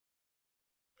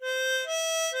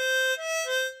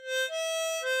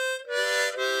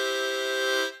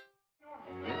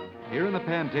Here in the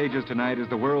Pantages tonight is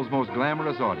the world's most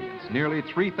glamorous audience, nearly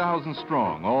 3,000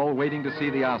 strong, all waiting to see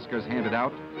the Oscars handed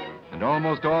out, and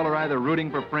almost all are either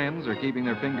rooting for friends or keeping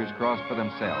their fingers crossed for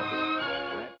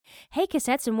themselves. Hey,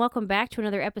 cassettes, and welcome back to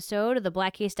another episode of the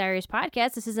Black Case Diaries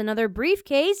podcast. This is another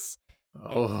briefcase.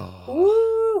 Oh,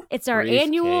 Woo! It's our briefcase.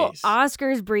 annual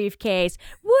Oscars briefcase.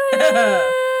 Woo! Yeah.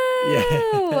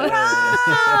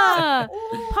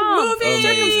 Pomp, Movies!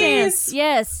 circumstance.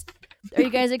 Yes. Are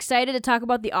you guys excited to talk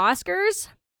about the Oscars?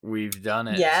 We've done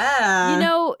it. Yeah. You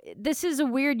know, this is a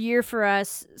weird year for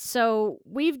us. So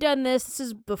we've done this. This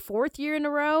is the fourth year in a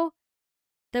row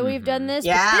that we've done this.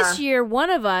 Yeah. But this year,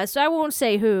 one of us, I won't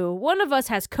say who, one of us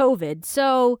has COVID.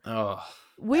 So Oh,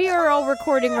 we are all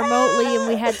recording remotely, and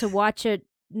we had to watch it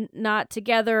not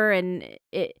together. And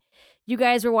you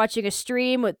guys were watching a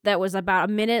stream that was about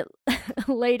a minute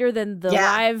later than the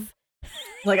Yeah. live.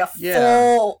 like a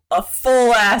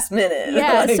full ass minute.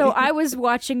 Yeah, Like- so I was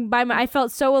watching I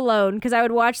felt so alone because I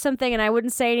would watch something and I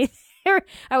wouldn't say anything.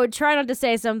 I would try not to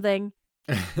say something.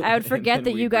 I would forget And that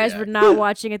then you we'd guys were react. not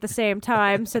watching at the same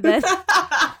time. So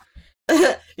that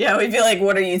yeah, we'd be like,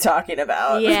 "What are you talking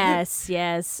about?"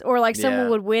 yes, or like someone Yeah.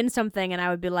 would win something and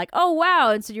I would be like, "Oh wow!"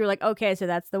 And so you were like, "Okay, so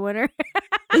that's the winner."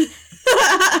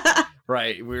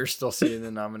 right. We're still seeing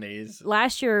the nominees.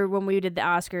 Last year when we did the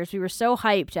Oscars, we were so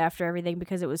hyped after everything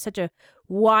because it was such a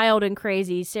wild and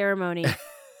crazy ceremony.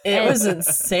 It was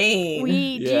insane. Do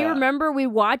you Yeah. remember we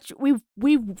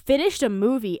finished a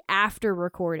movie after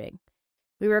recording?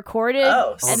 We recorded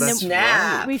oh, and then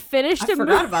snap! we finished I a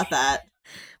forgot movie. about that.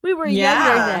 We were Yeah.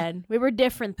 younger then. We were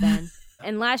different then.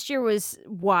 And last year was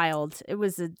wild. It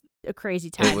was a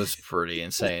crazy time. It was pretty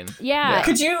insane. Yeah.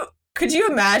 Could you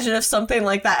imagine if something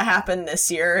like that happened this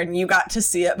year and you got to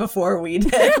see it before we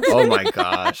did? Oh my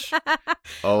gosh.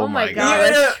 Oh my god,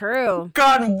 God. that's true.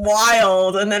 Gone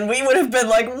wild, and then we would have been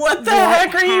like, "What the What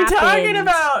heck are you talking happened?"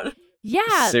 about?"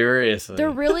 Yeah. Seriously. There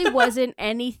really wasn't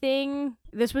anything.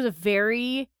 This was a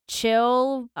very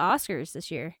chill Oscars this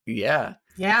year. Yeah.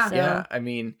 Yeah. So- Yeah. I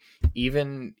mean,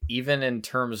 even in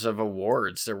terms of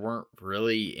awards, there weren't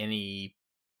really any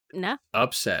No.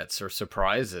 upsets or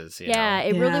surprises. You Yeah, know?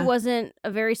 it really Yeah. wasn't a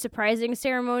very surprising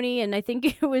ceremony, and I think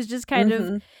it was just kind of.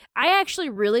 Mhm. I actually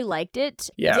really liked it.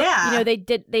 Yeah. Yeah. You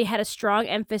know, they had a strong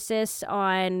emphasis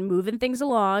on moving things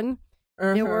along.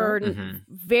 There Mhm. were Mhm.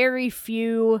 very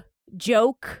few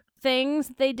joke things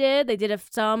that they did. They did have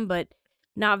some, but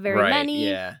not very Right. many.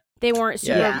 Yeah. They weren't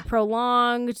super Yeah.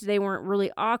 prolonged. They weren't really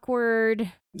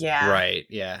awkward. Yeah. Right.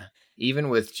 Yeah. Even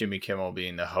with Jimmy Kimmel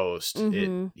being the host,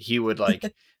 Mhm. he would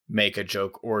like make a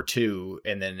joke or two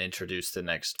and then introduce the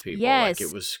next people. Yes. Like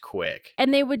it was quick.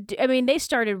 And they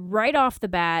started right off the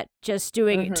bat just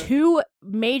doing Mhm. two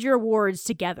major awards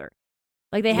together.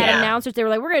 Like they had Yeah. announcers. They were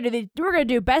like, we're gonna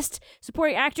do best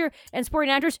supporting actor and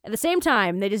supporting actress at the same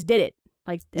time. They just did it.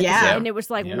 Like Yeah. and it was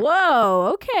like, Yeah.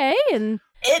 whoa, okay. And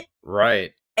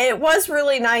Right. It was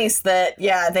really nice that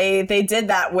they did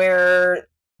that where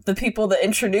the people that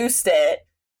introduced it,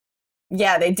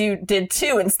 they did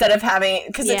too, instead of having,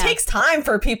 because it Yeah. takes time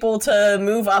for people to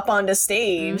move up onto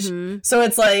stage. Mhm. So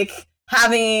it's like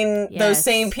having Yes. those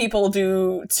same people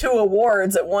do two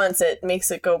awards at once, it makes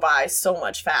it go by so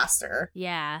much faster.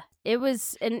 Yeah, it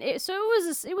was,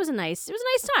 it was a nice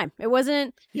time. It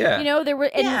wasn't, Yeah. you know, there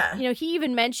were, and Yeah. you know, he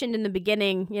even mentioned in the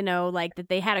beginning, you know, like that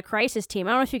they had a crisis team.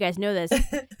 I don't know if you guys know this.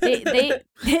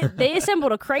 They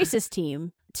assembled a crisis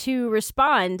team to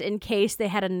respond in case they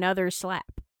had another slap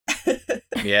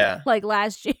Yeah. like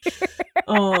last year.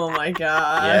 Oh my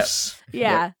gosh.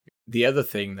 Yeah, The other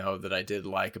thing, though, that I did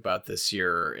like about this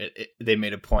year, they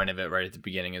made a point of it right at the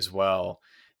beginning as well,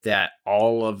 that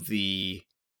all of the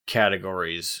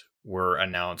categories were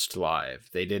announced live.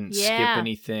 They didn't skip Yeah.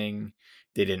 anything.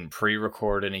 They didn't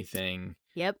pre-record anything.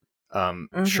 yep,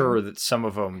 Sure that some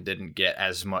of them didn't get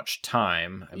as much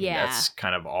time. I mean, Yeah. that's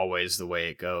kind of always the way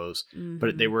it goes.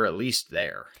 But Mhm. they were at least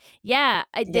there. yeah.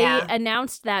 They Yeah.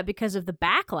 announced that because of the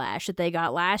backlash that they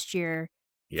got last year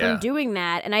Yeah. from doing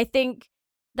that. And I think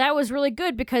that was really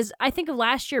good because I think if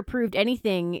last year proved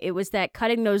anything, it was that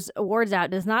cutting those awards out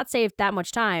does not save that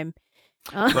much time.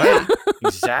 Right.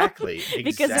 Exactly.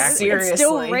 Because Exactly. it still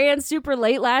Seriously. ran super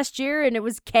late last year and it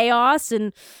was chaos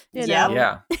and you Yep. know.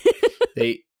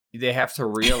 Yeah. They have to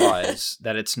realize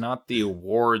that it's not the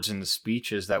awards and the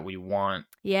speeches that we want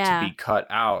Yeah. to be cut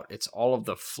out. It's all of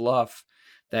the fluff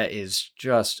that is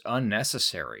just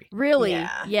unnecessary. Really.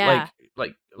 Yeah. Yeah.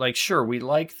 Like sure, we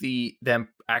like them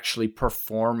actually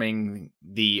performing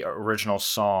the original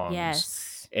songs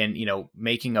Yes. and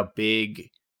making a big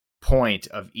point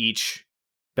of each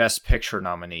best picture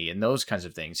nominee and those kinds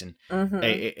of things, and Mhm.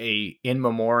 a in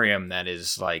memoriam that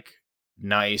is like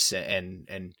nice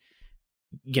and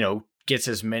gets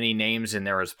as many names in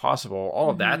there as possible. All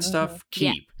of that stuff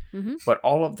keep, but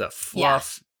all of the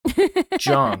fluff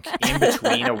junk in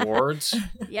between awards,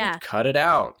 cut it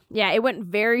out. Yeah, it went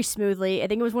very smoothly. I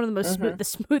think it was one of the most the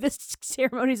smoothest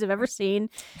ceremonies I've ever seen.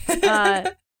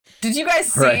 Did you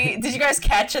guys see? Right. Did you guys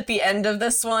catch at the end of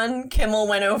this one? Kimmel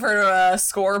went over to a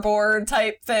scoreboard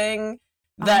type thing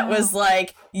that was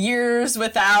like years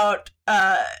without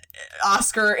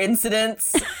Oscar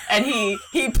incidents, and he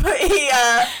put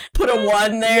a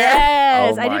 1 there.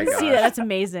 Yes, I didn't see that. That's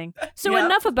amazing. So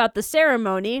enough about the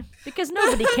ceremony, because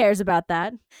nobody cares about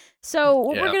that. So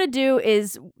what we're gonna do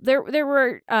is there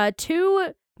were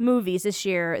 2 movies this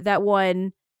year that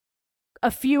won a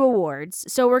few awards.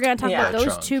 So we're gonna talk about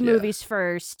those 2 movies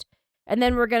first, and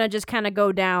then we're gonna just kind of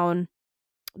go down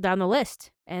the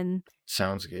list and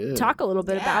sounds good. Talk a little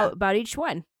bit about each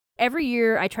one. Every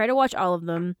year I try to watch all of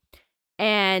them,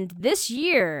 and this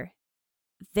year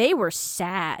they were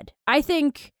sad. I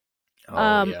think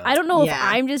I don't know if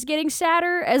I'm just getting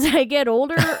sadder as I get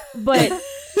older, but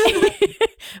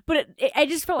I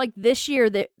just felt like this year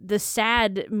the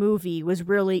sad movie was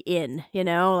really in,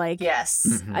 like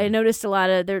yes. I noticed a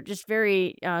lot of they're just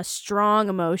very strong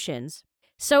emotions.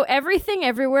 So Everything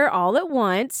Everywhere All at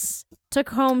Once took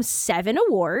home 7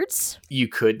 awards. You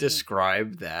could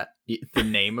describe that. The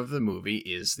name of the movie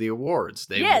is The Awards.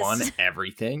 They won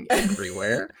everything,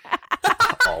 everywhere,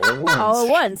 all at once. All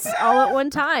at once. All at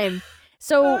one time.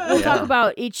 So we'll talk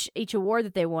about each award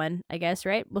that they won, I guess,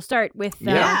 right? We'll start with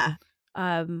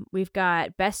we've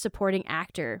got Best Supporting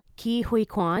Actor, Ke Huy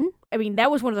Quan. I mean,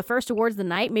 that was one of the first awards of the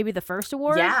night, maybe the first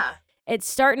award. Yeah. It's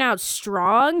starting out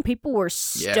strong. People were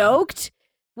stoked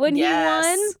when he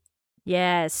won.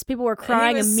 Yes, people were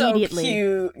crying immediately. So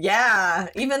cute. Yeah,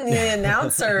 even the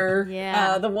announcer,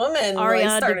 the woman,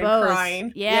 Ariana started DeBose.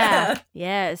 crying.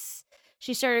 Yes,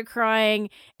 she started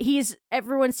crying.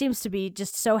 Everyone seems to be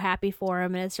just so happy for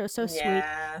him, and it's so sweet.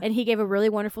 And he gave a really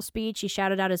wonderful speech. He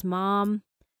shouted out his mom,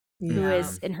 who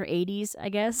is in her 80s, I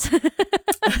guess,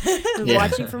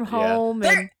 watching from home.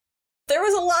 And there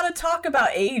was a lot of talk about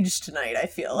age tonight, I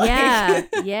feel like. Yeah,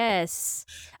 yes.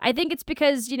 I think it's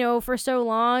because, for so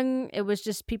long, it was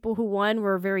just people who won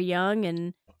were very young,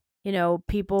 and,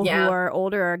 people who are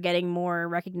older are getting more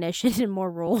recognition and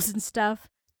more roles and stuff.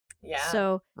 Yeah.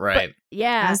 So, right.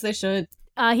 As they should.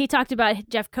 He talked about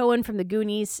Jeff Cohen from the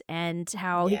Goonies and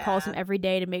how he calls him every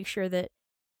day to make sure that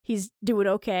he's doing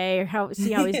okay, or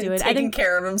see how he's doing. Taking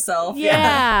care of himself.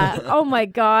 Yeah. Oh my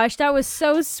gosh, that was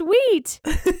so sweet.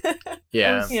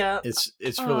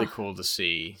 It's really cool to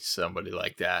see somebody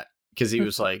like that, because he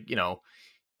was like,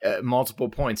 at multiple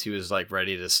points he was like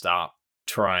ready to stop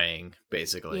trying,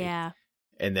 basically. Yeah.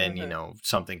 And then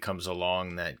something comes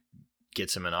along that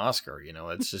gets him an Oscar.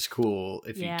 It's just cool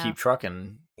if you keep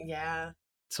trucking. Yeah.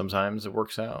 Sometimes it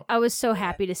works out. I was so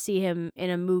happy to see him in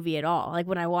a movie at all. Like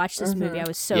when I watched this movie, I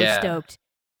was so stoked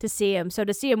to see him. So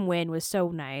to see him win was so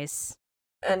nice.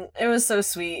 And it was so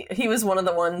sweet. He was one of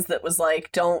the ones that was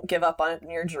like, don't give up on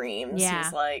your dreams. Yeah.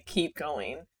 He's like, keep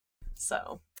going.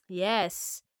 So.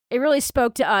 Yes. It really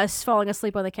spoke to us falling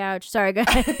asleep on the couch. Sorry, guys.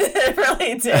 It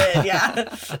really did, yeah.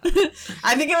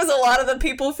 I think it was a lot of the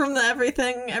people from the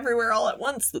Everything Everywhere All at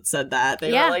Once that said that.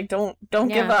 They were like, don't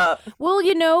give up. Well,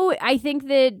 I think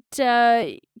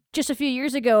that just a few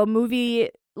years ago, a movie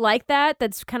like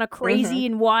that's kind of crazy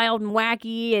and wild and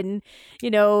wacky and,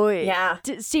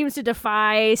 seems to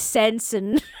defy sense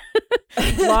and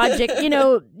logic.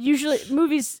 Usually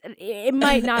movies, it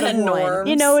might not have won.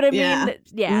 You know what I mean?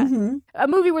 Yeah. Mm-hmm. A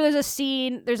movie where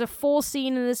there's a full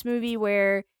scene in this movie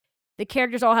where the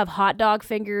characters all have hot dog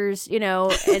fingers, and,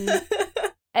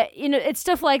 it's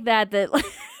stuff like that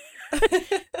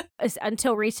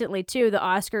until recently too, the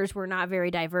Oscars were not very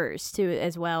diverse too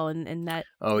as well, and that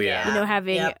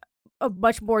having a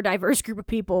much more diverse group of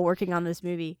people working on this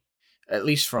movie, at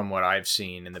least from what I've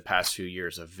seen in the past few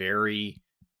years, a very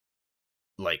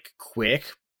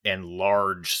quick and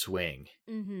large swing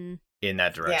in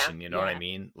that direction. You know what I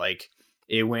mean? Like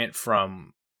it went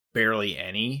from barely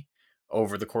any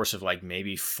over the course of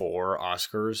maybe 4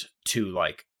 Oscars to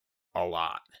a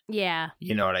lot. Yeah.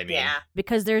 You know what I mean? Yeah.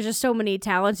 Because there's just so many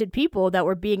talented people that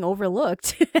were being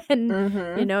overlooked. And,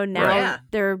 now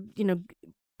they're,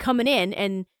 coming in.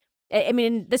 And, I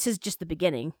mean, this is just the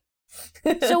beginning.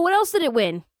 So what else did it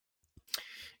win?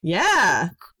 Yeah.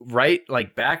 Right?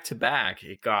 Back to back,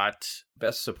 it got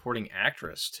Best Supporting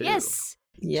Actress, too. Yes.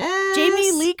 Yes.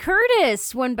 Jamie Lee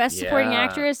Curtis won Best Supporting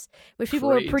Actress, which people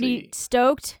were pretty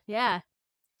stoked. Yeah.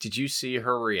 Did you see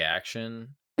her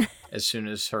reaction as soon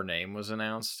as her name was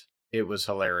announced? It was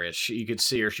hilarious. You could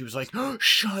see her. She was like, oh,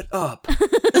 "Shut up!"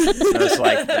 I was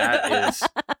like,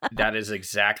 "That is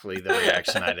exactly the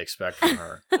reaction I'd expect from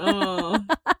her." Oh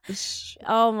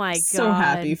my god! So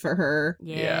happy for her.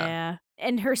 Yeah.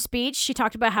 In her speech, she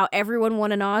talked about how everyone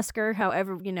won an Oscar.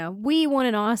 However, we won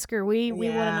an Oscar. We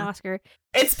won an Oscar.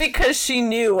 It's because she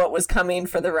knew what was coming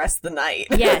for the rest of the night.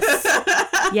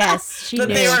 Yes, she knew.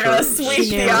 That they were going to sweep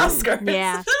the Oscars.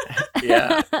 Yeah.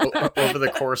 Yeah. Over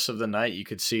the course of the night, you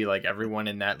could see like everyone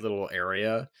in that little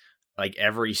area, like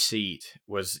every seat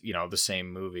was, the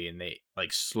same movie, and they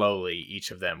like slowly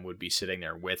each of them would be sitting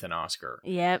there with an Oscar.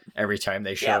 Yep. Every time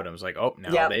they showed them, it was like, oh,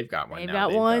 now they've got one. They've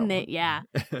got one. Yeah.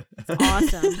 It's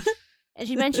awesome. And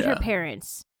she mentioned her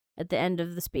parents at the end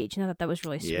of the speech, and I thought that was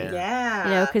really sweet.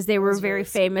 Yeah. Because they were very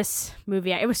famous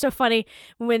movie. It was so funny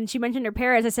when she mentioned her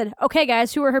parents. I said, "Okay,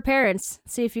 guys, who are her parents?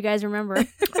 See if you guys remember."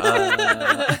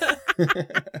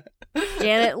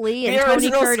 Janet Leigh and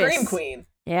Tony Curtis. Scream Queen.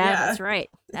 Yeah, that's right.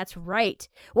 That's right.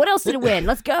 What else did it win?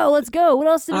 Let's go. What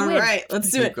else did it win? All right,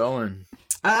 let's do it. Going.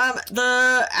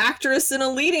 The actress in a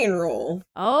leading role.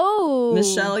 Oh,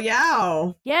 Michelle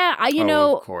Yeoh. Yeah,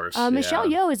 of course. Michelle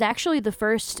Yeoh is actually the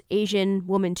first Asian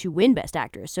woman to win Best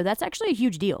Actress, so that's actually a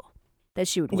huge deal that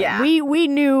she would win. Yeah. We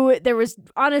knew there was,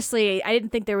 honestly, I didn't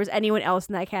think there was anyone else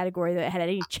in that category that had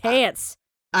any chance.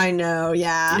 I know,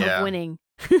 of winning.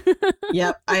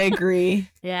 Yep, I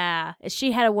agree. Yeah,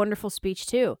 she had a wonderful speech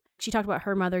too. She talked about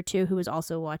her mother too, who was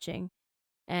also watching.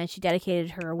 And she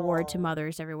dedicated her award to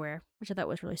mothers everywhere, which I thought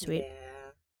was really sweet.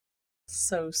 Yeah.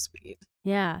 So sweet.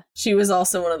 Yeah. She was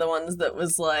also one of the ones that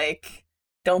was like,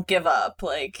 don't give up.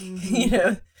 Like,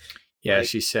 Yeah, like,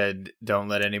 she said, don't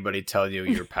let anybody tell you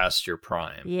you're past your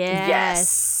prime.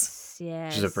 Yes.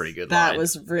 Which is a pretty good line. That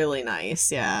was really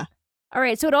nice, yeah. All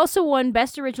right, so it also won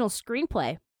Best Original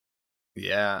Screenplay.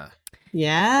 Yeah.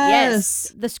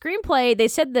 Yes. The screenplay, they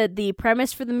said that the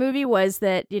premise for the movie was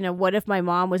that, what if my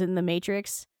mom was in The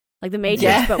Matrix? Like The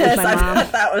Matrix, but with my mom. I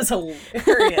thought that was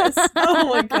hilarious.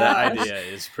 Oh my god. That idea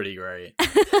is pretty great. I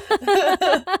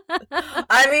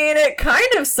mean, it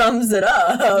kind of sums it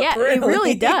up. Yeah, really. It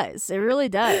really does. It really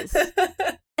does.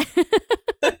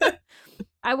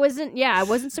 I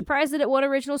wasn't surprised that it won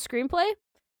Original Screenplay.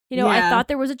 I thought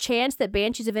there was a chance that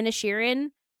Banshees of Inisherin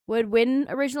would win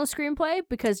Original Screenplay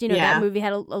because, that movie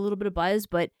had a little bit of buzz.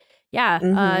 But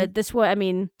this one, I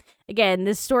mean, again,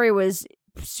 this story was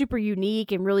super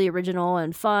unique and really original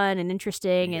and fun and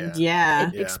interesting and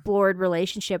it explored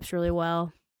relationships really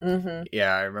well. Mm-hmm.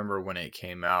 Yeah, I remember when it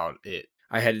came out,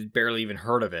 I had barely even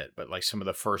heard of it, but like some of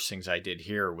the first things I did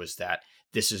hear was that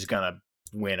this is going to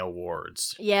win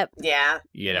awards. Yep. Yeah.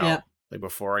 Like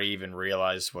before I even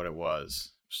realized what it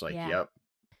was. It's like, yep.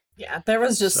 Yeah, there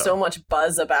was just so much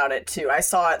buzz about it too. I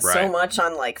saw it so much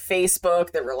on like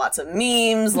Facebook. There were lots of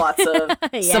memes, lots of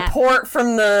support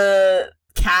from the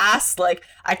cast. Like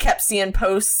I kept seeing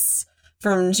posts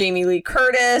from Jamie Lee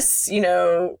Curtis,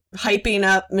 hyping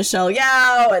up Michelle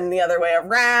Yeoh and the other way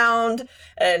around.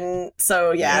 And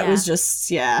so it was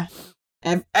just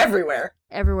everywhere.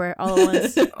 Everywhere, all at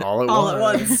once. all at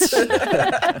once.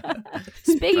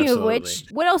 Speaking of which,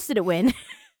 what else did it win?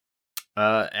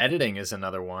 Editing is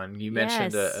another one. You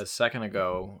mentioned a second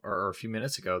ago or a few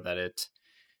minutes ago that it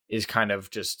is kind of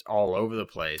just all over the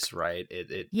place, right?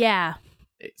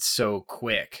 It's so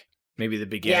quick. Maybe the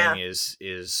beginning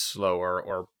is slower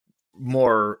or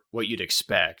more what you'd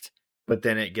expect, but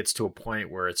then it gets to a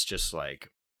point where it's just like,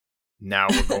 now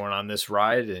we're going on this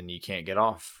ride and you can't get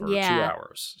off for 2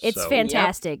 hours. It's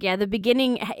fantastic. Yeah, the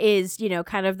beginning is,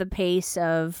 kind of the pace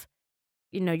of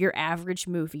your average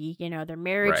movie. Their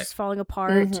marriage is falling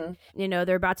apart. Mm-hmm.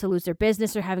 They're about to lose their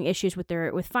business. They're having issues with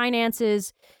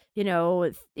finances.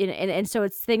 And so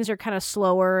things are kind of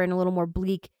slower and a little more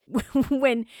bleak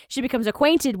when she becomes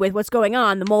acquainted with what's going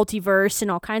on, the multiverse and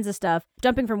all kinds of stuff,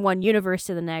 jumping from one universe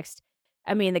to the next.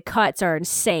 I mean, the cuts are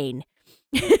insane.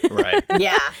 Right.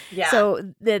 Yeah. So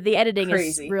the editing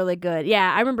is really good.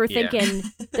 Yeah, I remember thinking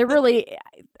they're really.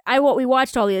 I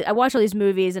watched all these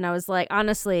movies, and I was like,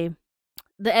 honestly,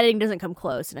 the editing doesn't come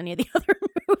close in any of the other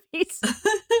movies.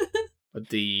 But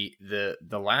the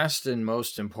last and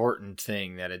most important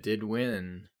thing that it did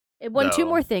win. It won 2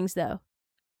 more things, though.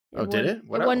 Did it?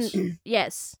 What else?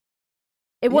 Yes.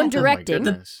 It won directing.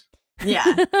 Oh, yeah.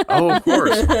 Oh, of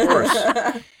course.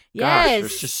 Yes. Gosh,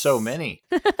 there's just so many.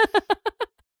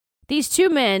 These 2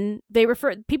 men,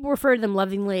 people refer to them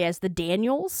lovingly as the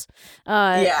Daniels.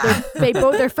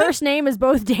 Their first name is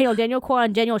both Daniel Kwan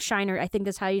and Daniel Shiner. I think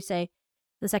that's how you say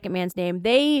the second man's name.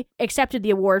 They accepted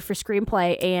the award for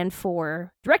screenplay and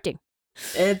for directing.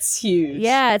 It's huge.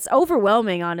 Yeah, it's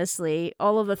overwhelming, honestly,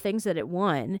 all of the things that it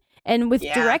won. And with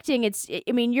directing,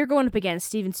 you're going up against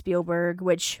Steven Spielberg,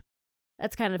 which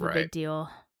that's kind of a big deal.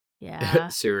 Yeah.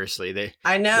 Seriously,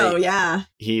 I know, yeah.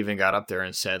 He even got up there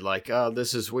and said, like, "Oh,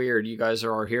 this is weird. You guys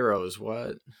are our heroes."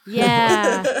 What?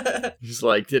 Yeah. He's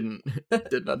like, didn't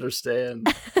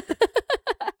understand.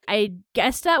 I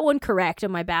guessed that one correct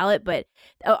on my ballot, but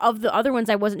of the other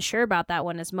ones, I wasn't sure about that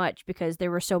one as much because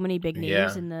there were so many big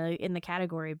names in the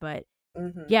category. But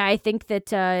yeah, I think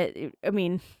that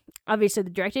obviously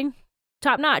the directing,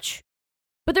 top notch.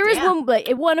 But there is one, like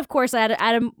it won, of course,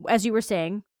 Adam, as you were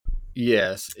saying.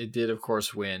 Yes, it did, of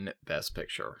course, win Best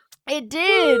Picture. It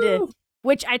did. Woo!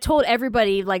 Which I told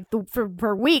everybody, like,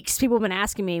 for weeks, people have been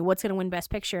asking me what's going to win Best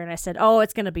Picture, and I said, oh,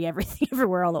 it's going to be Everything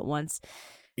Everywhere All at Once.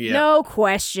 Yeah. No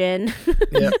question.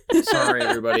 Yep. Sorry,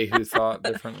 everybody who thought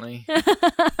differently.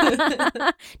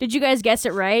 Did you guys guess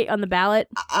it right on the ballot?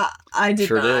 I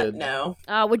did not. No.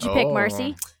 What'd you pick,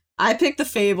 Marcy? I picked The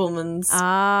Fabelmans.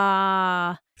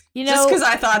 Just because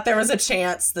I thought there was a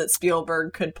chance that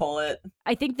Spielberg could pull it.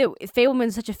 I think that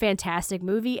Fabelman's is such a fantastic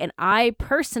movie, and I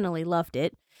personally loved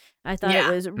it. I thought it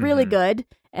was really good,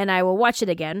 and I will watch it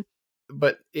again.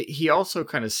 But he also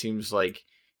kind of seems like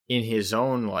in his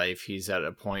own life, he's at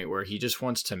a point where he just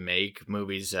wants to make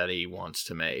movies that he wants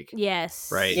to make.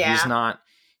 Yes. Right? Yeah.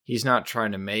 He's not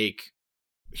trying to make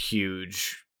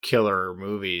huge killer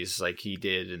movies like he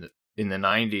did in the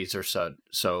 90s or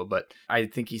so, but I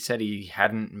think he said he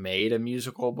hadn't made a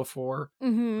musical before,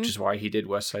 which is why he did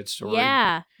West Side Story.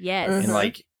 Yeah, yes.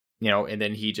 And and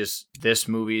then this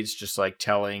movie is just like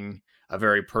telling a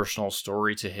very personal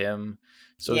story to him.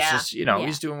 So it's just,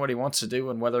 he's doing what he wants to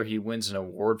do, and whether he wins an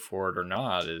award for it or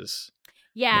not is...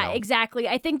 Yeah, exactly.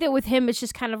 I think that with him, it's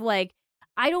just kind of like,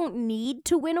 I don't need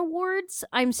to win awards.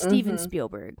 I'm Steven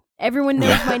Spielberg. Everyone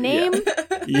knows my name.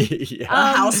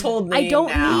 Household name.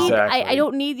 I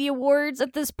don't need the awards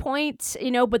at this point,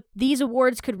 but these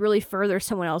awards could really further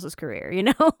someone else's career,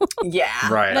 Yeah.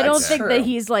 Right. And I don't think that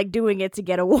he's like doing it to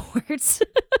get awards.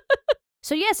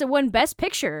 So yes, it won Best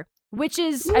Picture, which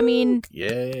is,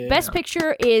 Best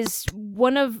Picture is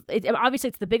obviously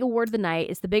it's the big award of the night.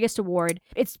 It's the biggest award.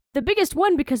 It's the biggest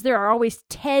one because there are always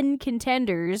 10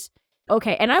 contenders.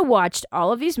 Okay, and I watched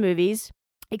all of these movies,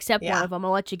 except one of them.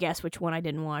 I'll let you guess which one I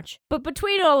didn't watch. But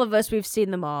between all of us, we've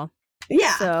seen them all.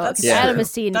 Yeah, so Adam has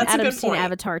seen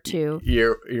Avatar 2.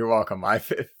 You're welcome. I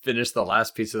finished the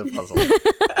last piece of the puzzle with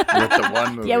the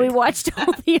one movie. Yeah, we watched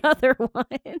all the other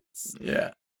ones. Yeah.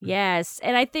 Yes,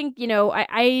 and I think,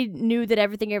 I knew that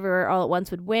Everything Everywhere All at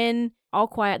Once would win. All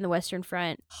Quiet on the Western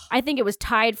Front. I think it was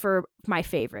tied for my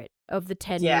favorite of the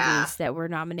 10 movies that were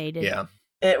nominated. Yeah.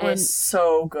 It was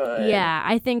so good. Yeah,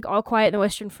 I think All Quiet on the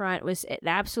Western Front was an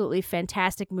absolutely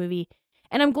fantastic movie.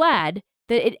 And I'm glad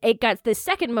that it got the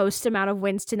second most amount of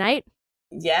wins tonight.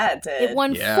 Yeah, it did. It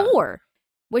won 4,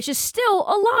 which is still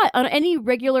a lot on any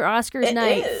regular Oscars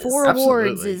night. 4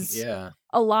 awards is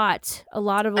a lot of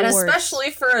awards. And especially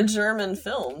for a German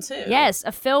film, too. Yes,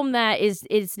 a film that is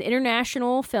an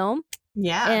international film.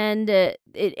 Yeah. And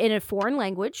in a foreign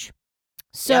language.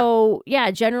 So,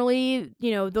 generally,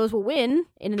 those will win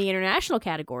in the international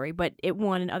category, but it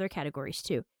won in other categories,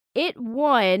 too. It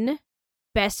won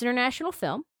Best International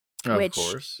Film. Of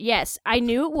course. Yes, I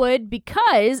knew it would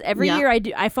because every year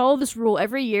I follow this rule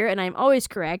every year, and I'm always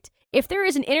correct. If there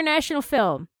is an international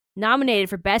film nominated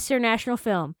for Best International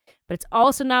Film, but it's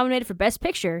also nominated for Best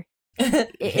Picture,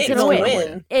 it's going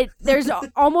to win. There's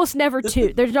almost never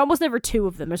two. There's almost never 2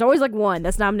 of them. There's always like one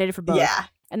that's nominated for both. Yeah.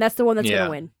 And that's the one that's going to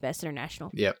win Best International.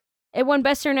 Yep. It won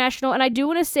Best International, and I do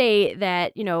want to say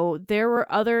that, there were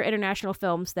other international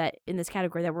films that in this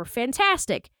category that were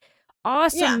fantastic.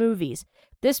 Awesome movies.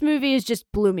 This movie just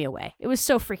blew me away. It was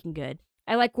so freaking good.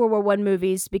 I like World War I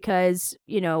movies because,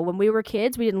 when we were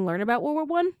kids, we didn't learn about World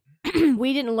War I.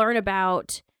 We didn't learn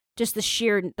about just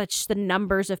the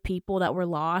numbers of people that were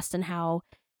lost and how,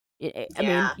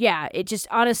 it just,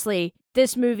 honestly,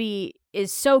 this movie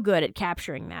is so good at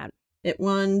capturing that. It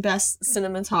won Best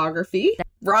Cinematography.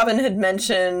 Robin had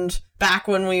mentioned back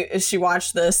when she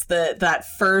watched this that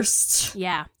first...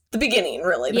 Yeah. The beginning,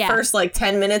 really. The first,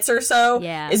 10 minutes or so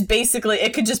is basically...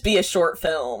 It could just be a short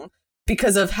film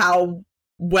because of how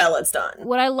well it's done.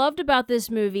 What I loved about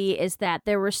this movie is that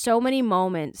there were so many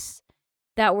moments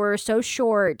that were so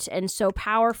short and so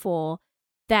powerful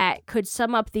that could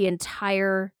sum up the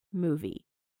entire movie.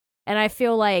 And I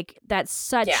feel like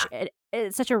that's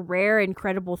it's such a rare,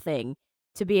 incredible thing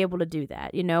to be able to do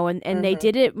that, and they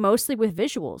did it mostly with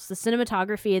visuals. The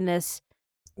cinematography in this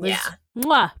was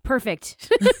perfect.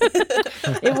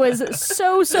 It was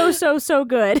so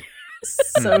good.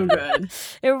 So good.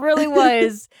 It really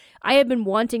was. I have been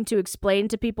wanting to explain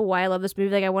to people why I love this movie.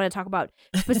 Like, I want to talk about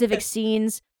specific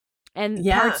scenes and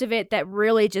parts of it that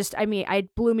really just, I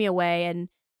blew me away. And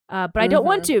but I don't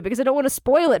want to, because I don't want to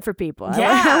spoil it for people. I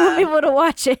want people to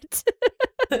watch it.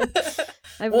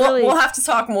 We'll have to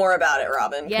talk more about it,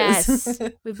 Robin. Yes,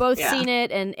 we've both seen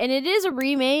it, and it is a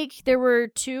remake. There were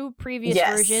 2 previous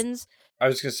versions. I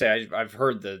was going to say, I've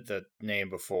heard the name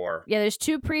before. Yeah, there's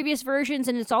 2 previous versions,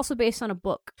 and it's also based on a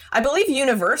book. I believe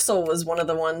Universal was one of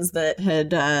the ones that had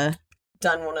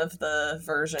done one of the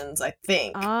versions, I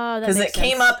think. Oh, that makes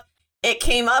sense. It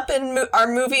came up in our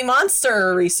movie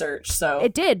monster research, so...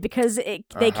 It did, because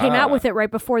they came out with it right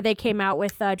before they came out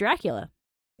with Dracula.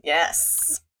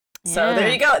 Yes. Yeah. So there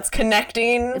you go. It's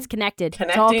connecting. It's connected. Connecting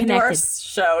it's all connected. to our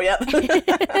show, yep.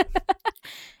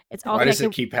 It's all Why connected. does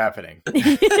it keep happening?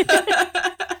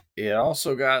 It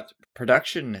also got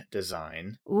production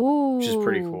design, which is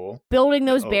pretty cool. Building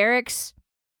those barracks.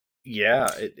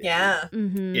 Yeah.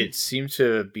 It seemed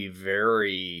to be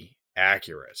very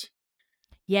accurate.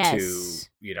 Yes.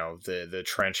 To, the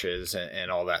trenches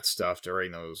and all that stuff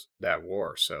during that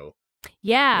war. So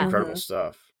incredible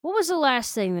stuff. What was the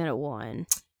last thing that it won?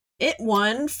 It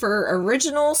won for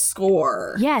original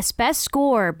score. Yes, best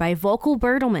score by Vocal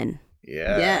Bertelmann.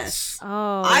 Yes.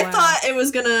 Oh, I thought it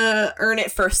was gonna earn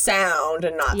it for sound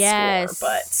and not score,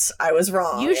 but I was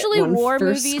wrong. Usually war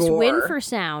movies win for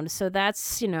sound, so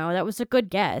that's, that was a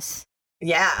good guess.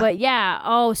 Yeah. But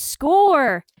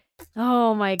score.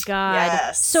 Oh my god.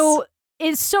 Yes. So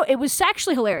it was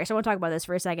actually hilarious. I want to talk about this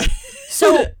for a second.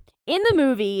 So in the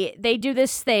movie, they do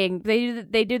this thing.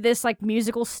 They do this like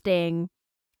musical sting.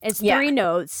 It's 3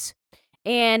 notes,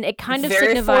 and it kind of very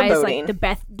signifies foreboding.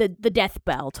 like the death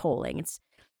bell tolling. It's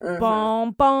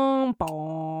boom, boom,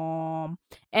 boom,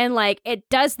 and like it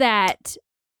does that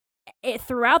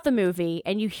throughout the movie,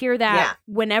 and you hear that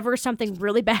whenever something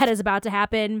really bad is about to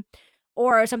happen,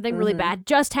 or something really bad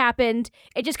just happened.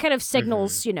 It just kind of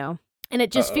signals, and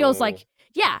it just feels like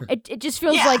it just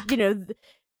feels like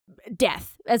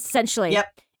death essentially.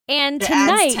 Yep. And it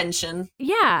tonight, adds tension.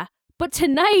 Yeah, but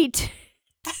tonight.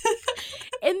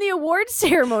 In the award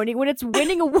ceremony, when it's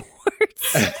winning awards,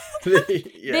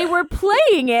 they were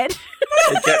playing it.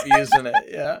 They kept using it,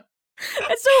 yeah.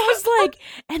 And so it was like,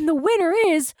 and the winner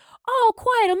is All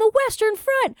Quiet on the Western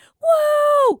Front.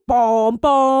 Whoa! Boom,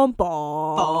 boom,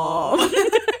 boom.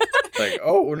 Like,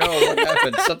 oh no, what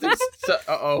happened?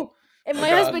 Uh-oh. And my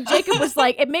husband Jacob was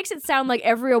like, it makes it sound like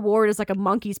every award is like a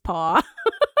monkey's paw.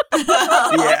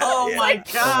 Oh my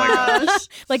gosh.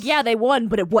 Like, they won,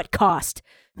 but at what cost?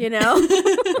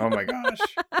 Oh my gosh.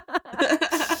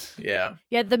 Yeah.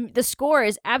 Yeah, the score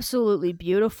is absolutely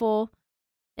beautiful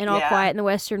and All Quiet in the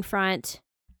Western Front.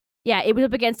 Yeah, it was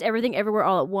up against Everything Everywhere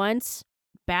All at Once,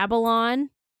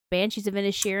 Babylon, Banshees of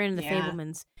Inisherin, and The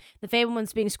Fabelmans. The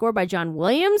Fabelmans being scored by John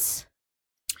Williams.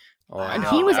 Oh, I know.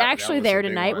 He was actually there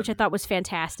tonight, which I thought was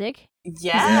fantastic.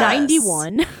 Yes. He's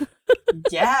 91.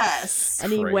 Yes.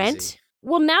 And he went.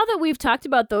 Well, now that we've talked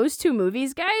about those 2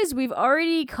 movies, guys, we've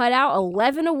already cut out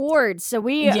 11 awards. So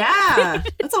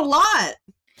that's a lot.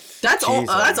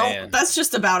 That's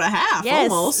just about a half,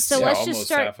 almost. So let's just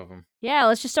start. Half of them. Yeah,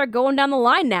 let's just start going down the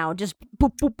line now. Just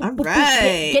boop, boop, boop, boop,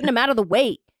 right. Getting them out of the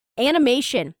way.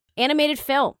 Animation, animated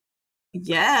film.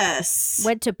 Yes.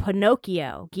 Went to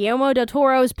Pinocchio. Guillermo del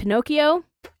Toro's Pinocchio.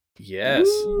 Yes.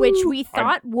 Which we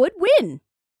thought would win.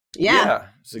 Yeah.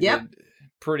 It's a good,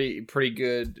 pretty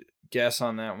good guess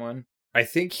on that one. I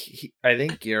think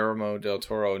Guillermo del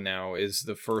Toro now is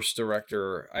the first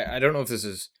director. I don't know if this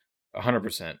is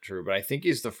 100% true, but I think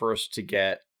he's the first to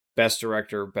get Best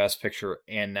Director, Best Picture,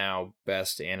 and now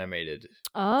Best Animated Feature.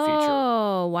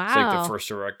 Oh, wow. He's like the first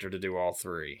director to do all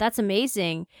 3. That's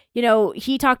amazing.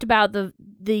 He talked about the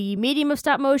medium of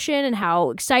stop motion and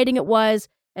how exciting it was,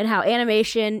 and how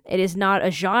animation, it is not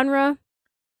a genre.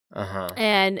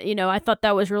 And, I thought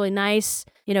that was really nice.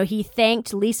 He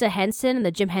thanked Lisa Henson and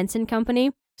the Jim Henson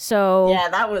Company. So yeah,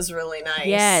 that was really nice.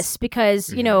 Yes, because,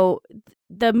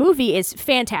 the movie is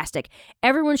fantastic.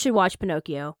 Everyone should watch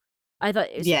Pinocchio. I thought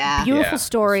it was a beautiful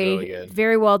story, really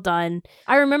very well done.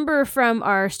 I remember from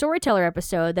our Storyteller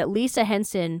episode that Lisa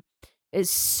Henson is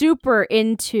super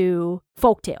into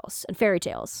folktales and fairy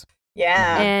tales.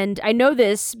 Yeah. And I know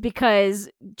this because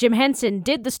Jim Henson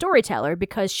did The Storyteller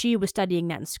because she was studying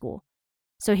that in school.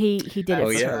 So he did it. Oh,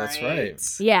 yeah, that's right.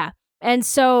 Yeah. And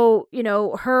so,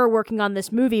 her working on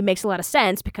this movie makes a lot of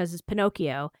sense because it's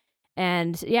Pinocchio.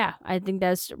 And yeah, I think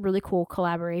that's a really cool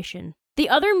collaboration. The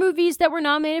other movies that were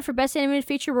nominated for Best Animated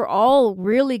Feature were all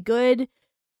really good.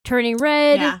 Turning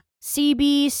Red, Sea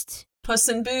Beast, Puss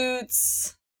in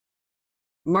Boots.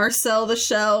 Marcel the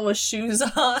Shell with shoes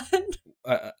on.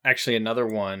 Actually, another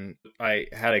one I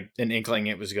had an inkling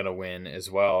it was going to win as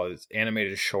well is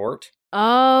animated short.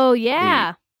 Oh,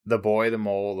 yeah. The Boy, the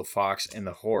Mole, the Fox, and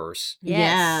the Horse. Yes.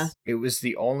 Yeah. It was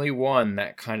the only one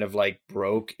that kind of like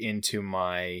broke into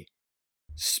my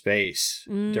space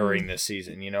during this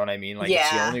season. You know what I mean? Like,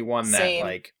 it's the only one that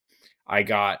like I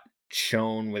got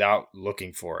shown without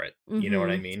looking for it. You know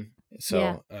what I mean?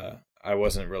 So I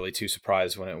wasn't really too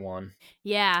surprised when it won.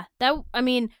 Yeah.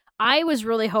 I was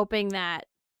really hoping that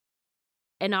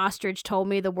An Ostrich Told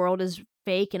Me the World Is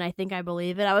Fake, and I think I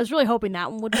believe it. I was really hoping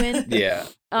that one would win.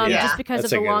 Just because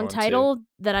That's of the long title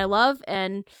that I love,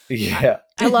 and I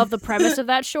love the premise of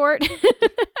that short.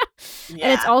 And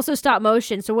it's also stop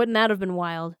motion, so wouldn't that have been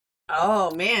wild?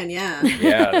 Oh man, yeah.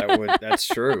 Yeah, that's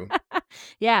true.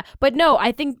 Yeah, but no,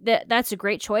 I think that's a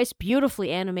great choice.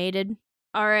 Beautifully animated.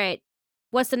 All right,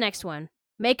 what's the next one?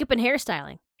 Makeup and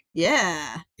hairstyling.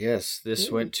 Yeah. Yes,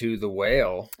 this went to The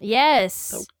Whale.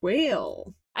 Yes. The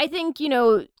Whale. I think,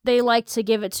 they like to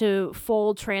give it to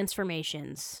full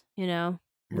transformations, Right.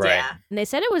 Yeah. And they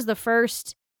said it was the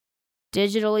first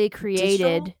digitally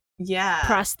created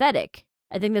prosthetic.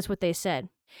 I think that's what they said.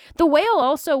 The Whale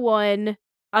also won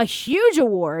a huge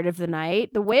award of the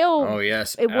night. The Whale, oh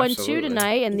yes, it won 2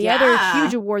 tonight, and the other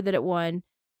huge award that it won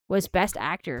was Best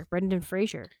Actor, Brendan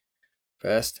Fraser.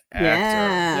 Best Actor.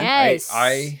 Yeah. Yes.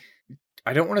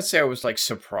 I don't want to say I was like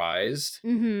surprised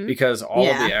because all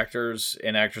of the actors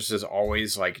and actresses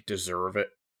always like deserve it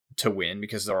to win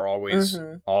because they're always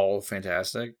all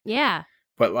fantastic. Yeah.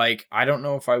 But like, I don't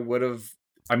know if I would have.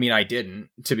 I mean, I didn't.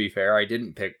 To be fair, I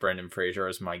didn't pick Brendan Fraser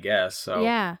as my guess. So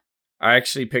yeah, I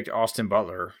actually picked Austin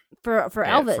Butler for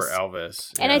Elvis. For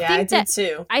Elvis, and I think did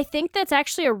too. I think that's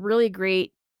actually a really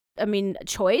great,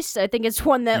 choice. I think it's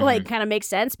one that like kind of makes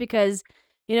sense because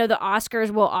the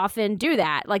Oscars will often do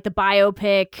that, like the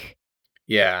biopic.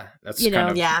 Yeah, that's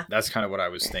that's kind of what I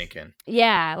was thinking.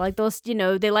 Yeah, like those,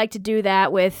 they like to do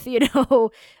that with,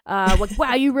 like,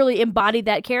 wow, you really embodied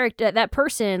that character, that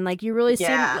person. Like you really seem,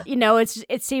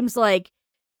 it seems like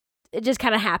it just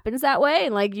kind of happens that way,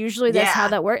 and like usually that's how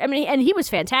that works. I mean, and he was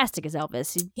fantastic as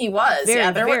Elvis. He was,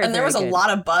 there was a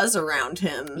lot of buzz around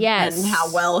him. Yes, and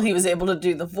how well he was able to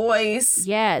do the voice.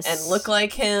 Yes, and look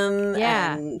like him.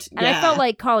 Yeah, and I felt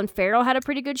like Colin Farrell had a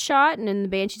pretty good shot, and in the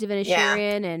Banshees of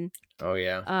Inisherin, and. Oh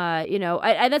yeah.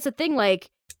 I that's the thing.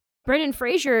 Like Brendan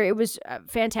Fraser, it was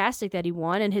fantastic that he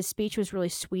won, and his speech was really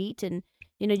sweet, and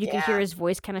you can hear his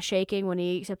voice kind of shaking when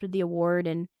he accepted the award,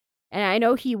 and I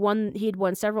know he'd won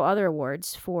several other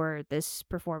awards for this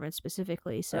performance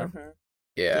specifically. So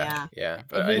yeah.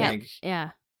 But I think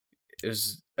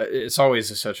it's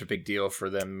always such a big deal for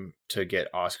them to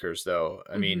get Oscars, though.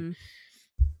 I mean,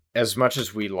 as much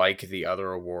as we like the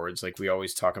other awards, like we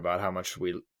always talk about how much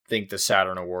we think the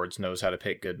Saturn Awards knows how to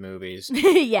pick good movies.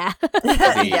 Yeah.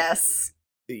 Yes.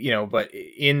 But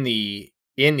in the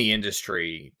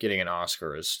industry, getting an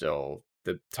Oscar is still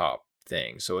the top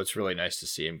thing. So it's really nice to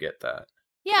see him get that.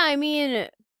 Yeah, I mean,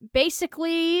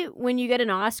 basically, when you get an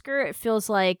Oscar, it feels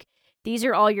like these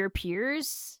are all your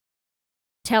peers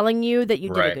telling you that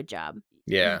you did a good job.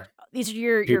 Yeah. These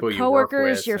are your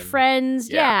coworkers, your friends.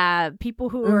 Yeah. People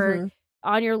who are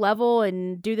on your level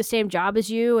and do the same job as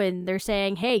you, and they're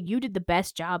saying, hey, you did the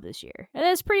best job this year. And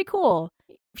that's pretty cool.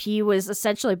 He was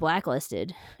essentially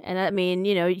blacklisted. And I mean,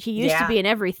 he used to be in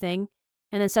everything,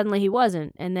 and then suddenly he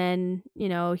wasn't. And then,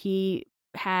 he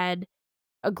had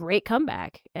a great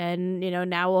comeback, and,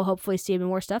 now we'll hopefully see him in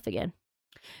more stuff again.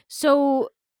 So,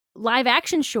 live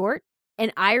action short,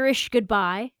 An Irish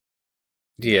Goodbye.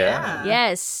 Yeah.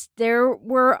 Yes, there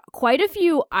were quite a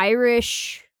few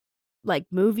Irish like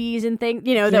movies and things,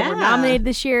 that were nominated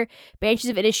this year. Banshees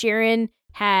of Inisherin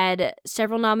had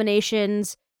several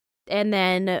nominations, and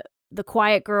then The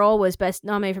Quiet Girl was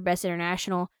nominated for Best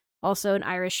International, also an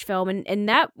Irish film. And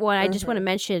that one I just want to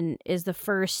mention is the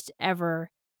first ever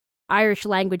Irish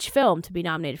language film to be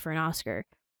nominated for an Oscar.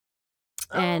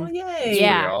 And yay.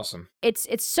 Yeah, pretty awesome. It's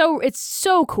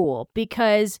so cool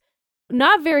because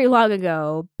not very long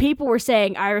ago, people were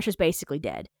saying Irish was basically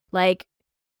dead. Like,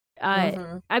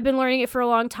 I've been learning it for a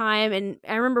long time, and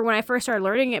I remember when I first started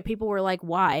learning it, people were like,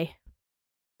 why?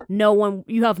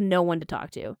 You have no one to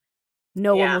talk to.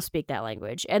 No one will speak that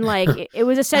language. And like, it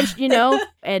was essentially,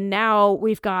 and now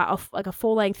we've got a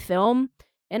full-length film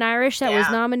in Irish that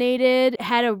was nominated,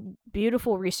 had a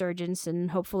beautiful resurgence, and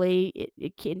hopefully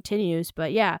it continues.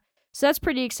 But yeah, so that's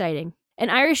pretty exciting. An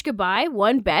Irish Goodbye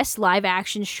won Best Live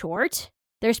Action Short.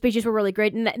 Their speeches were really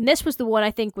great. And this was the one,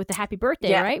 I think, with the happy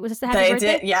birthday, right? Was this the happy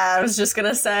birthday? Did. Yeah, I was just going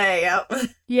to say, yep.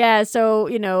 Yeah, so,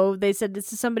 they said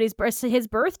this is his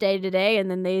birthday today,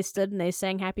 and then they stood and they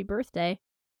sang happy birthday.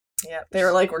 Yeah, they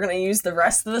were like, we're going to use the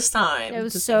rest of this time. It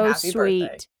was so sweet.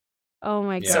 Birthday. Oh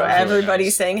my god. So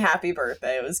everybody sang happy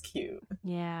birthday. It was cute.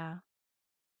 Yeah.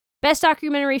 Best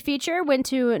documentary feature went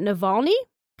to Navalny.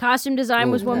 Costume design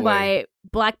was won by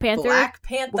Black Panther.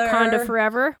 Wakanda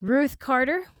Forever. Ruth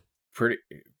Carter.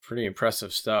 Pretty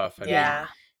impressive stuff. I mean,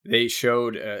 they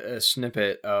showed a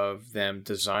snippet of them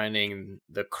designing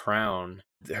the crown.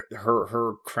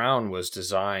 Her crown was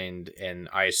designed and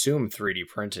I assume 3D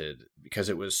printed because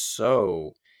it was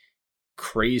so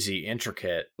crazy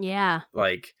intricate. Yeah.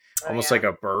 Like almost like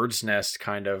a bird's nest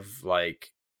kind of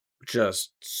like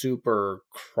just super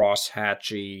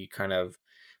crosshatchy kind of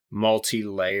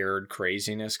multi-layered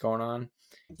craziness going on.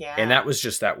 Yeah. And that was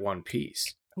just that one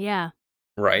piece. Yeah.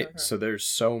 Right? Mm-hmm. So there's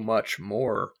so much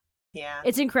more. Yeah.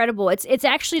 It's incredible. It's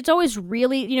always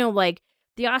really, like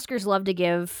the Oscars love to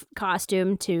give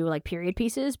costume to like period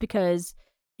pieces because,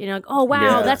 like, oh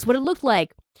wow, that's what it looked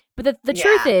like. But the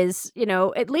truth is,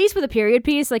 at least with a period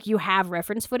piece, like you have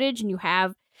reference footage and you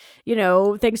have,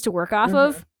 things to work off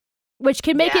of, which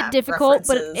can make it difficult,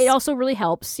 references. But it also really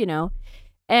helps,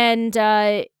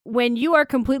 And when you are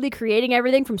completely creating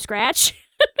everything from scratch,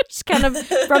 just kind of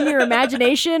from your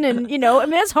imagination, and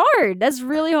that's hard. That's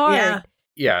really hard.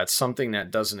 Yeah, it's something that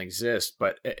doesn't exist,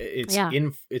 but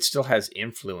it still has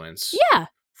influence. Yeah.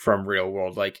 From real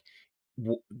world, like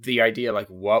the idea, like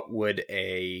what would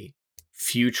a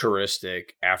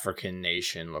futuristic African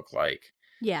nation look like?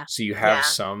 Yeah. So you have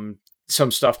some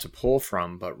stuff to pull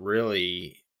from, but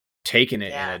really taking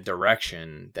it in a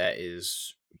direction that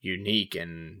is unique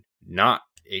and not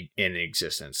in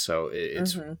existence. So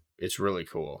it's really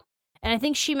cool. And I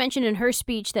think she mentioned in her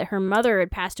speech that her mother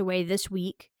had passed away this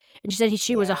week, and she said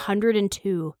she was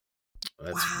 102.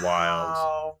 That's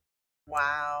wild.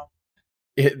 Wow.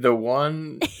 The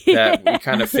one that we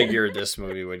kind of figured this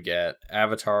movie would get,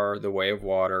 Avatar: The Way of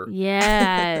Water.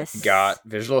 Yes. Got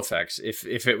visual effects.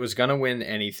 If it was going to win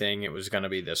anything, it was going to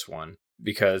be this one,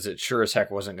 because it sure as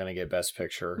heck wasn't going to get Best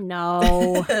Picture.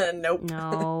 No. Nope.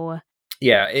 No.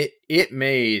 Yeah, it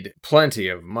made plenty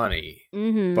of money,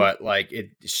 but like it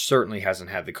certainly hasn't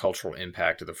had the cultural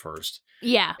impact of the first.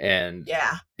 Yeah. And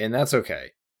that's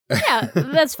okay. Yeah,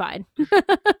 that's fine.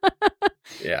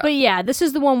 Yeah. But yeah, this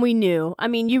is the one we knew. I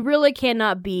mean, you really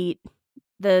cannot beat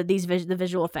the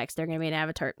visual effects they're going to be in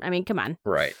Avatar. I mean, come on.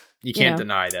 Right. You can't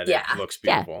deny that it looks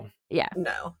beautiful. Yeah.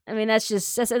 No. I mean, that's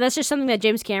just something that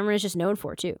James Cameron is just known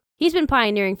for too. He's been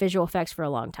pioneering visual effects for a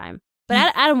long time.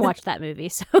 But Adam watched that movie,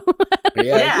 so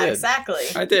yeah, exactly.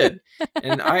 I did,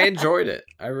 and I enjoyed it.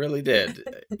 I really did.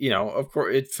 Of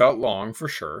course, it felt long for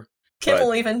sure.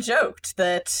 Kimmel even joked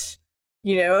that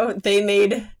they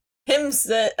made him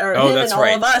sit, or him and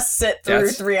all of us sit through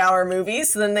 3-hour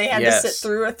movies. So then they had to sit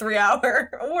through a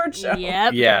 3-hour award show.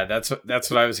 Yep. Yeah, that's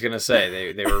what I was gonna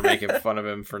say. They were making fun of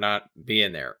him for not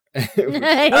being there.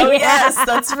 Yes,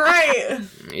 that's right.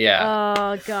 Yeah.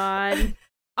 Oh God.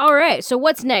 All right, so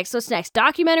what's next?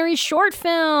 Documentary short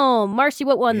film. Marcy,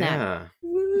 what won that?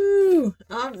 Woo!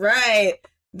 All right.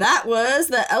 That was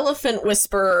The Elephant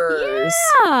Whisperers.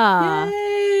 Yeah.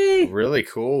 Yay! Really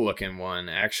cool looking one,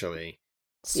 actually.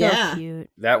 So cute.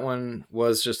 That one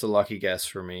was just a lucky guess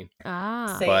for me.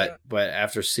 Ah. Same. But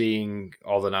after seeing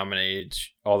all the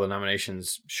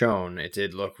nominations shown, it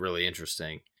did look really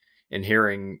interesting. And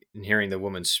hearing the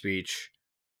woman's speech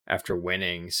after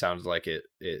winning sounded like it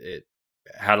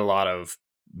had a lot of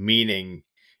meaning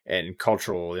and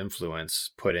cultural influence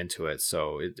put into it,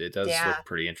 so it does look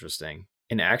pretty interesting.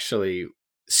 And actually,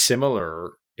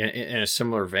 similar in a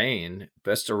similar vein,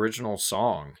 Best Original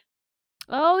Song.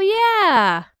 Oh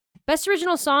yeah, Best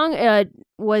Original Song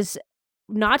was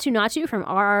Naatu Naatu from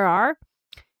RRR.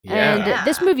 Yeah. And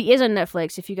this movie is on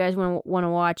Netflix if you guys want to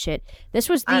watch it. This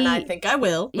was and I think I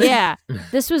will. Yeah,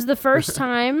 this was the first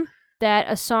time that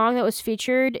a song that was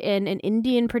featured in an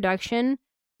Indian production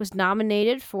was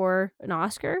nominated for an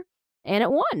Oscar, and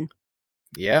it won.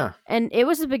 Yeah. And it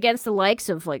was up against the likes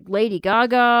of like Lady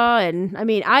Gaga, and I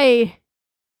mean, I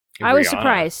was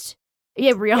surprised.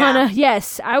 Yeah, Rihanna. Yeah.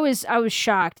 Yes, I was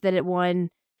shocked that it won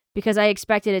because I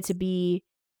expected it to be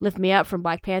 "Lift Me Up" from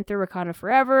Black Panther, Wakanda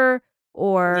Forever,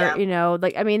 or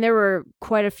I mean, there were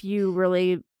quite a few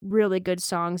really, really good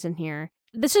songs in here.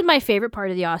 This is my favorite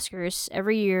part of the Oscars.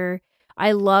 Every year,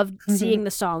 I love seeing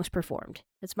the songs performed.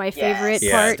 It's my favorite part.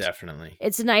 Yeah, definitely.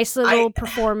 It's a nice little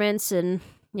performance, and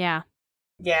yeah.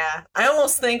 Yeah, I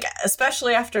almost think,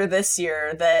 especially after this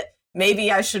year, that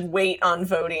maybe I should wait on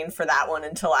voting for that one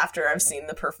until after I've seen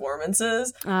the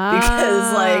performances,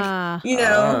 because like, you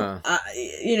know,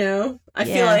 I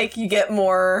feel like you get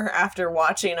more after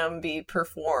watching them be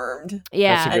performed.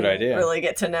 Yeah. That's a good idea. Really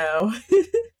get to know.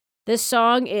 This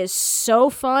song is so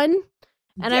fun.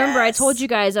 And I remember I told you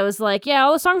guys, I was like, yeah,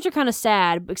 all the songs are kind of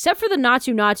sad, except for the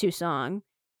Natu Natu song.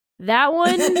 That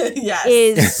one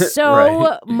is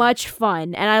so much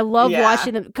fun. And I love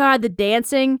watching them. God, the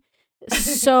dancing,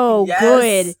 so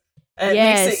good. It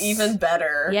makes it even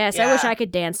better. Yes, I wish I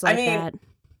could dance like that.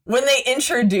 When they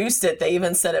introduced it, they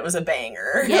even said it was a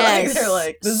banger. Yes. Like, they're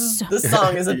like, this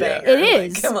song is a banger. It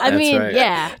is. Like, come on. I mean,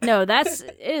 right. No,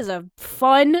 it is a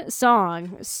fun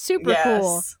song. Super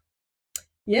cool.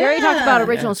 Yeah. We already talked about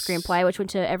original screenplay, which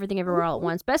went to Everything Everywhere All at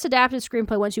Once. Best adapted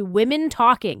screenplay went to Women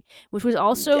Talking, which was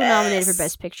also nominated for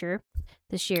Best Picture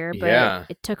this year, but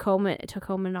it took home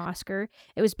an Oscar.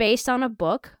 It was based on a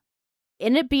book,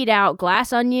 and it beat out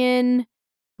Glass Onion,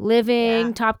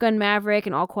 Living, Top Gun Maverick,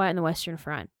 and All Quiet on the Western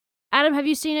Front. Adam, have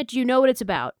you seen it? Do you know what it's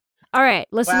about? All right,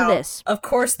 listen to this. Of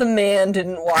course, the man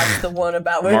didn't watch the one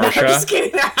about women. I'm just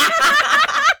kidding.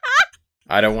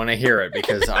 I don't want to hear it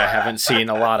because I haven't seen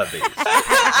a lot of these.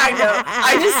 I know.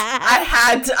 I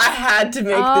had to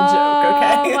make the joke.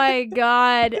 Okay. Oh my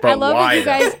god! But I love why, that you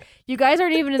guys. You guys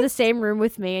aren't even in the same room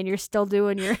with me, and you're still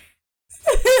doing your.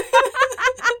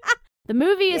 The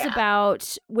movie is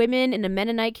about women in a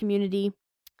Mennonite community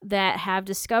that have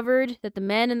discovered that the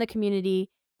men in the community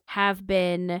have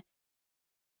been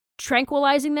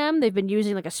tranquilizing them. They've been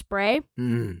using like a spray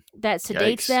that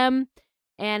sedates them,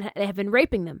 and they have been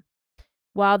raping them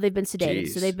while they've been sedated.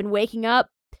 So they've been waking up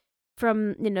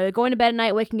from, going to bed at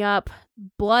night, waking up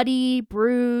bloody,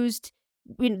 bruised.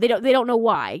 They don't know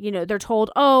why. They're told,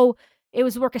 oh, it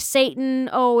was the work of Satan.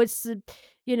 Oh, it's,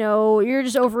 you're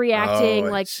just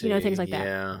overreacting, things like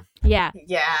that. Yeah.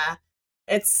 Yeah.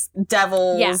 It's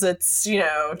devils. Yeah. It's,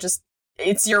 just,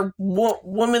 it's your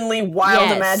womanly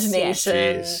wild imagination.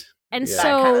 Yes. And that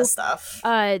kind of stuff.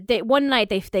 One night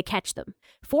they catch them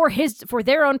for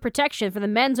their own protection, for the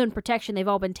men's own protection. They've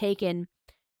all been taken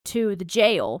to the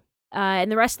jail, and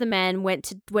the rest of the men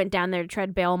went down there to try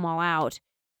to bail them all out.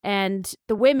 And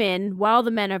the women, while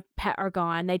the men are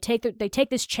gone, they take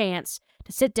this chance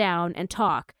to sit down and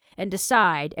talk and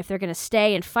decide if they're going to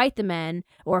stay and fight the men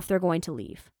or if they're going to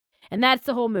leave. And that's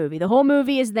the whole movie. The whole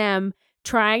movie is them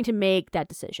trying to make that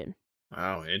decision.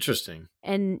 Wow, interesting.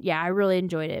 And yeah, I really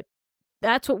enjoyed it.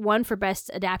 That's what won for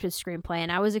Best Adapted Screenplay,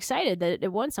 and I was excited that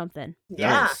it won something. Yeah.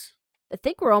 Nice. I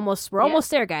think we're almost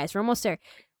there, guys. We're almost there.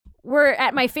 We're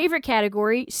at my favorite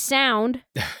category, sound.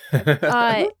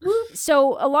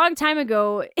 So a long time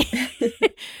ago,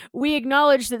 we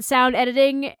acknowledged that sound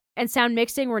editing and sound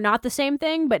mixing were not the same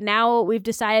thing, but now we've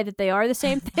decided that they are the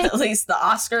same thing. At least the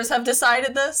Oscars have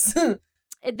decided this.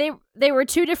 They were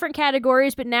two different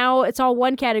categories, but now it's all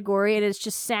one category, and it's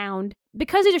just sound.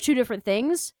 Because these are two different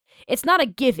things, it's not a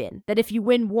given that if you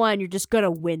win one, you're just going to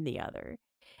win the other.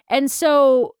 And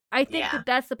so I think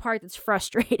that's the part that's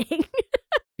frustrating.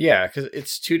 Yeah, because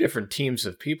it's two different teams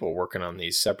of people working on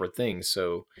these separate things.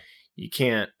 So you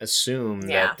can't assume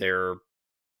that they're,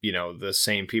 the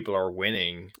same people are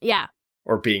winning. Yeah.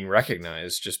 Or being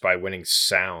recognized just by winning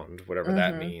sound, whatever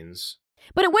that means.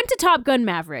 But it went to Top Gun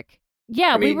Maverick.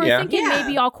 Yeah, we were thinking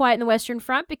maybe All Quiet in the Western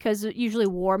Front, because usually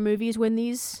war movies win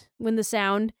the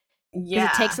sound. Yeah.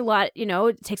 It takes a lot,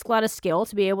 it takes a lot of skill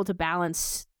to be able to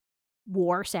balance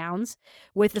war sounds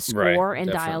with the score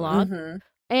and dialogue. Mm-hmm.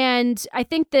 And I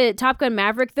think that Top Gun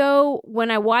Maverick, though,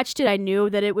 when I watched it, I knew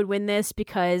that it would win this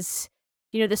because,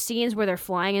 the scenes where they're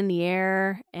flying in the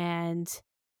air, and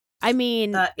I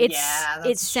mean,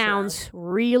 it sounds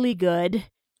really good.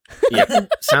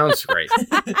 Yep, sounds great.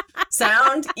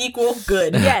 Sound equal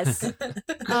good. Yes.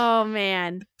 Oh,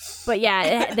 man. But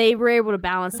yeah, they were able to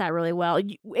balance that really well.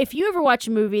 If you ever watch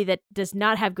a movie that does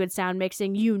not have good sound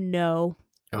mixing,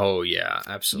 Oh, yeah,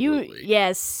 absolutely.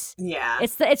 Yes. Yeah.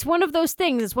 It's one of those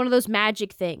things. It's one of those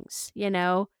magic things,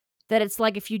 that it's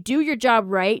like if you do your job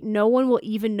right, no one will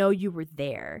even know you were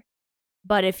there.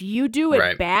 But if you do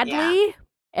it badly,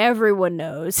 everyone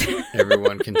knows.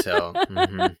 Everyone can tell.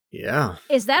 Mm-hmm. Yeah.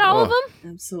 Is that all of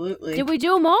them? Absolutely. Did we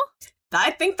do them all?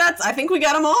 I think we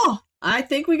got them all.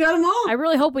 I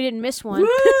really hope we didn't miss one.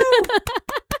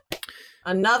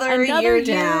 Another year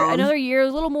down. Another year. It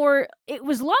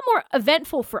was a lot more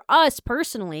eventful for us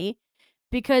personally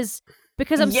because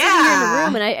I'm sitting here in the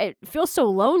room and I feel so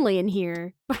lonely in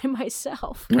here by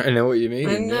myself. I know what you mean.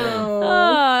 I know.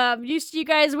 I'm used to you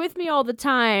guys with me all the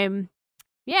time.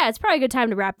 Yeah, it's probably a good time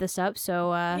to wrap this up.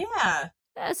 So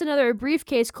that's another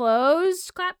briefcase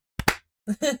close. Clap.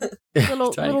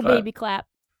 little baby clap.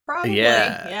 Probably.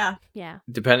 Yeah.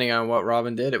 Depending on what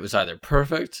Robin did, it was either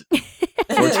perfect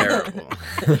or terrible.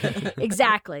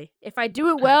 Exactly. If I do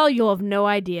it well, you'll have no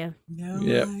idea. No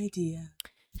idea.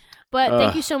 But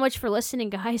thank you so much for listening,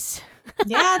 guys.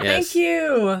 Yeah, thank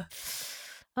you.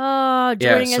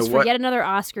 Joining us for yet another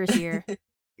Oscars year.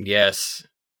 Yes.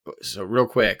 So real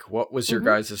quick, what was your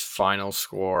guys' final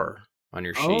score on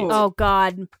your sheet? Oh,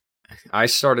 God. I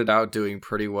started out doing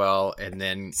pretty well, and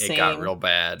then it got real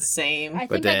bad. Same. I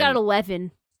think I got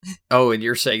 11. Oh, and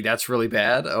you're saying that's really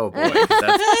bad? Oh, boy.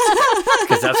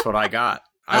 Because that's what I got.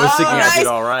 I was thinking I did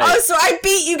all right. Oh, so I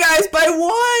beat you guys by 1.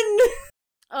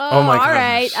 Oh my gosh. All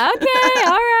right. Okay,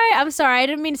 all right. I'm sorry. I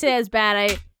didn't mean to say it was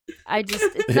bad. I just,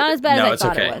 it's not as bad as I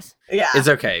thought it was. Yeah. It's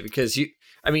okay, because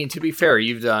to be fair,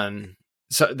 you've done...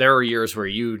 So there are years where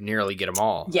you nearly get them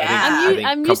all. Yeah.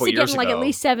 I'm used to getting like at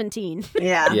least 17.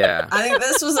 Yeah. Yeah. I think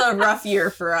this was a rough year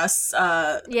for us,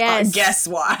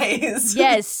 guess-wise.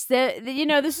 Yes.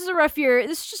 This is a rough year.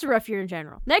 This is just a rough year in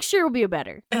general. Next year will be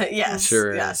better. Yes.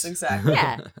 Sure yes, exactly.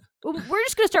 Yeah. We're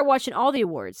just going to start watching all the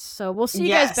awards. So we'll see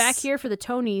you guys back here for the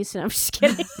Tonys. And I'm just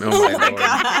kidding. Oh my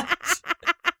God.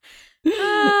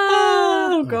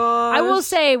 Oh, God. I will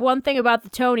say one thing about the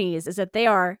Tonys is that they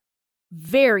are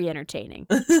very entertaining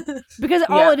because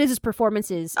all it is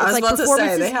performances. I was about to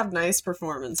say they have nice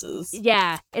performances.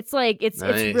 Yeah, it's like it's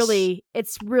really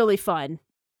fun.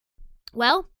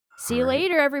 Well, see you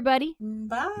later, everybody.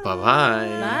 Bye.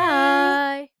 Bye-bye.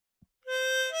 Bye.